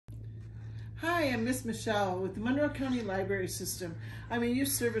Hi, I'm Miss Michelle with the Monroe County Library System. I'm a youth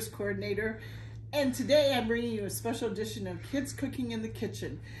service coordinator, and today I'm bringing you a special edition of Kids Cooking in the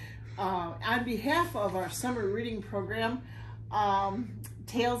Kitchen. On behalf of our summer reading program,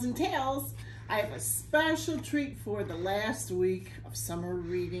 Tales and Tales, I have a special treat for the last week of summer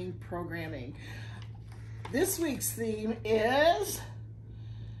reading programming. This week's theme is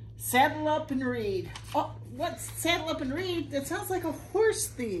Saddle Up and Read. Oh, what's Saddle Up and Read? That sounds like a horse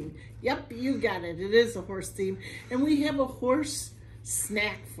theme. Yep, you got it. It is a horse theme. And we have a horse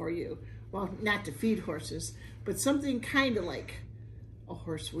snack for you. Well, not to feed horses, but something kind of like a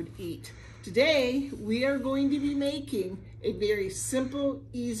horse would eat. Today, we are going to be making a very simple,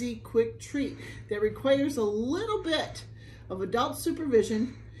 easy, quick treat that requires a little bit of adult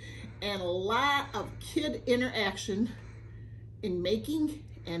supervision and a lot of kid interaction in making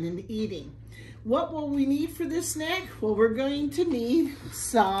and in eating. What will we need for this snack? Well, we're going to need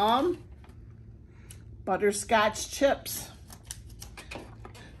some butterscotch chips,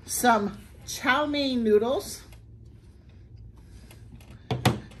 some chow mein noodles,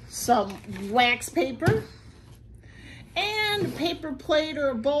 some wax paper, and a paper plate or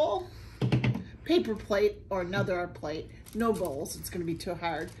a bowl. Paper plate or another plate. No bowls, it's gonna be too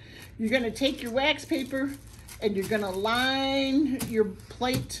hard. You're gonna take your wax paper and you're gonna line your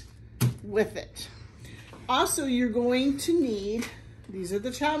plate with it. Also, you're going to need, these are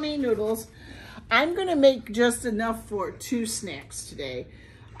the chow mein noodles. I'm gonna make just enough for 2 snacks today.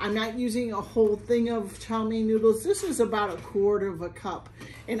 I'm not using a whole thing of chow mein noodles. This is about 1/4 cup.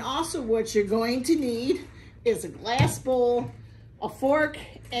 And also what you're going to need is a glass bowl, a fork,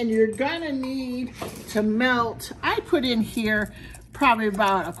 and you're gonna need to melt. I put in here probably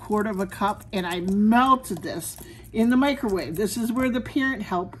about 1/4 cup, and I melted this in the microwave. This is where the parent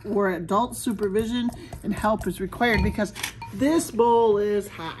help or adult supervision and help is required because this bowl is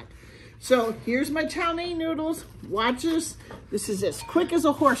hot. So here's my chow mein noodles. Watch this. This is as quick as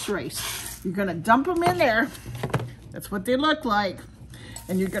a horse race. You're gonna dump them in there. That's what they look like.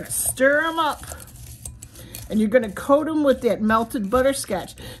 And you're gonna stir them up. And you're gonna coat them with that melted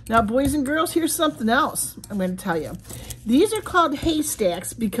butterscotch. Now, boys and girls, here's something else I'm gonna tell you. These are called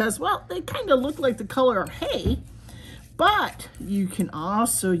haystacks because, well, they kind of look like the color of hay, but you can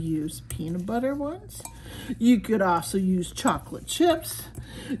also use peanut butter ones. You could also use chocolate chips.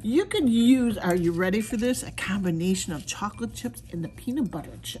 You could use, are you ready for this? A combination of chocolate chips and the peanut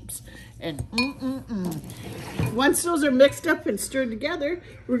butter chips. And once those are mixed up and stirred together,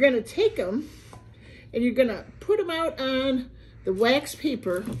 we're gonna take them and you're gonna put them out on the wax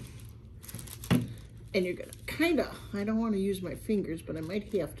paper, and you're gonna kinda, I don't wanna use my fingers, but I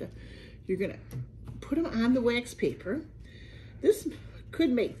might have to. You're gonna put them on the wax paper. This could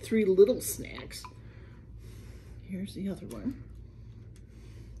make 3 little snacks. Here's the other one.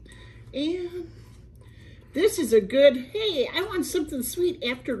 And this is a good, hey, I want something sweet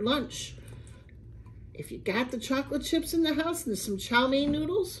after lunch. If you got the chocolate chips in the house and some chow mein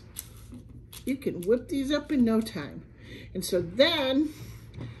noodles, you can whip these up in no time. And so then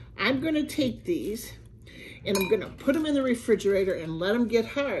I'm gonna take these and I'm gonna put them in the refrigerator and let them get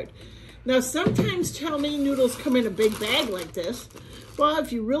hard. Now, sometimes chow mein noodles come in a big bag like this. Well,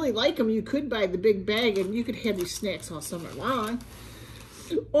 if you really like them, you could buy the big bag and you could have these snacks all summer long.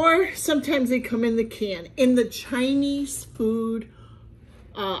 Or sometimes they come in the can. In the Chinese food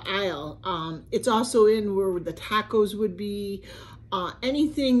aisle, it's also in where the tacos would be.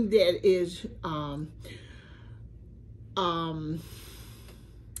 Anything that is, trying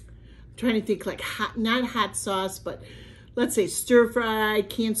to think like hot, not hot sauce, but let's say stir fry,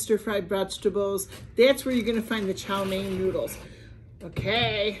 canned stir fried vegetables. That's where you're gonna find the chow mein noodles.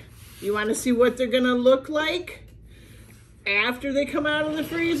 Okay, you wanna see what they're gonna look like after they come out of the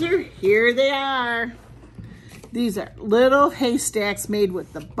freezer? Here they are. These are little haystacks made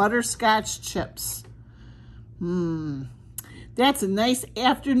with the butterscotch chips. That's a nice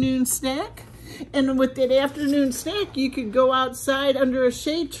afternoon snack. And with that afternoon snack, you could go outside under a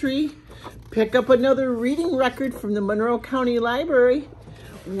shade tree, pick up another reading record from the Monroe County Library,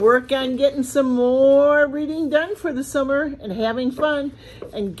 work on getting some more reading done for the summer and having fun.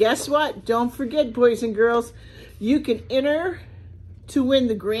 And guess what? Don't forget, boys and girls, you can enter to win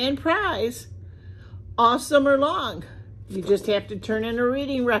the grand prize all summer long. You just have to turn in a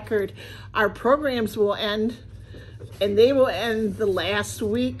reading record. Our programs will end, and they will end the last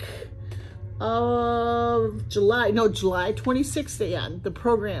week of July. No, July 26th they end the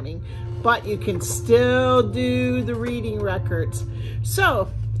programming, but you can still do the reading records.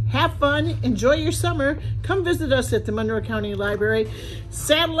 So have fun, enjoy your summer. Come visit us at the Monroe County Library.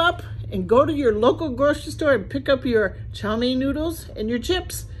 Saddle up and go to your local grocery store and pick up your chow mein noodles and your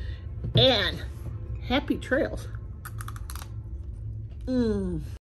chips and happy trails.